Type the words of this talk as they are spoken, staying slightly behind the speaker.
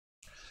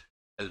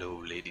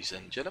Hello ladies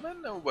and gentlemen,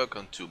 and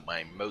welcome to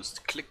my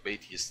most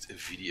clickbaitiest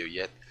video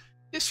yet.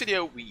 This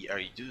video we are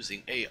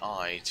using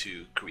AI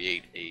to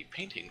create a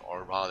painting,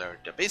 or rather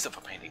the base of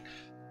a painting.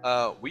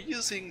 We're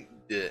using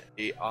the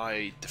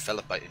AI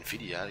developed by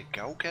NVIDIA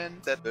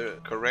GauGAN. That the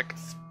correct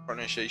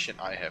pronunciation?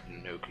 I have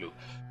no clue.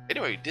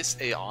 Anyway, this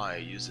AI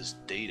uses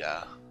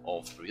data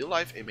of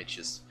real-life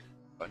images,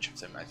 a bunch of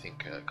them, I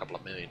think a couple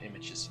of million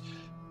images.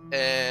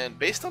 And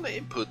based on the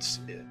inputs,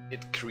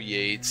 it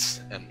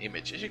creates an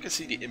image. As you can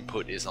see, the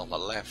input is on the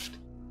left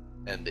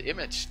and the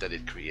image that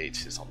it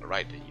creates is on the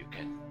right, and you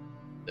can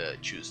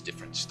choose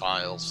different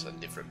styles and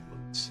different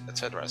moods,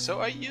 etc.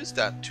 So I use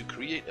that to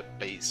create a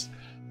base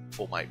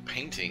for my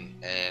painting,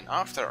 and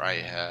after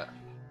I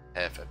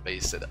have a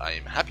base that I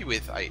am happy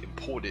with, I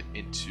import it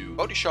into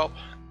Photoshop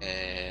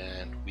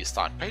and we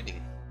start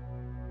painting.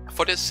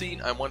 For this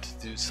scene I want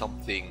to do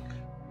something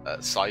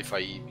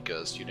sci-fi,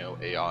 because you know,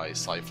 AI,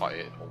 sci-fi,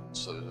 it all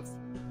sort of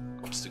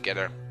comes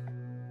together.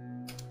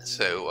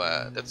 So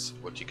that's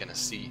what you're gonna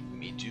see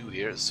me do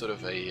here. It's sort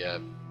of a I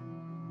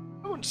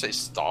wouldn't say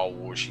Star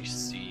Wars-y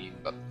scene,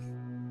 but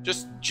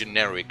just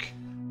generic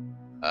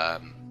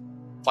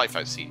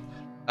sci-fi scene.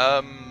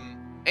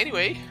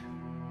 Anyway,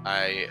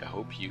 I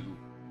hope you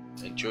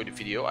enjoyed the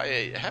video.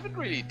 I haven't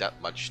really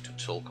that much to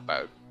talk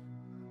about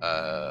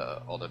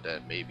other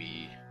than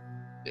maybe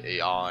the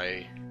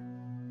AI,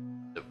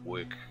 the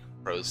work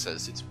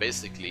process. It's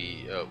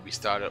basically we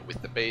started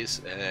with the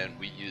base and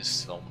we use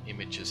some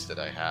images that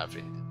I have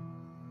in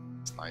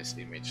this nice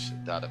image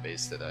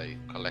database that I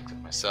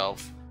collected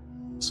myself.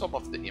 Some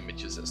of the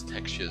images as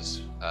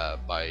textures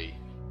by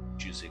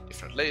choosing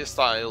different layer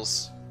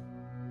styles,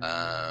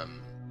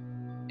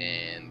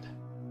 and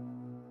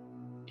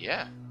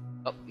yeah,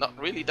 not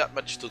really that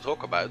much to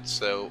talk about.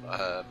 So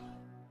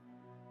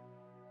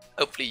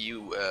hopefully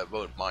you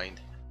won't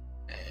mind,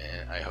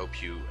 and I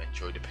hope you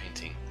enjoy the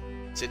painting.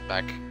 Sit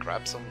back,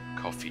 grab some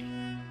coffee,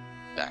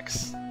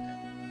 relax,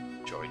 and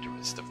enjoy the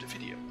rest of the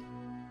video.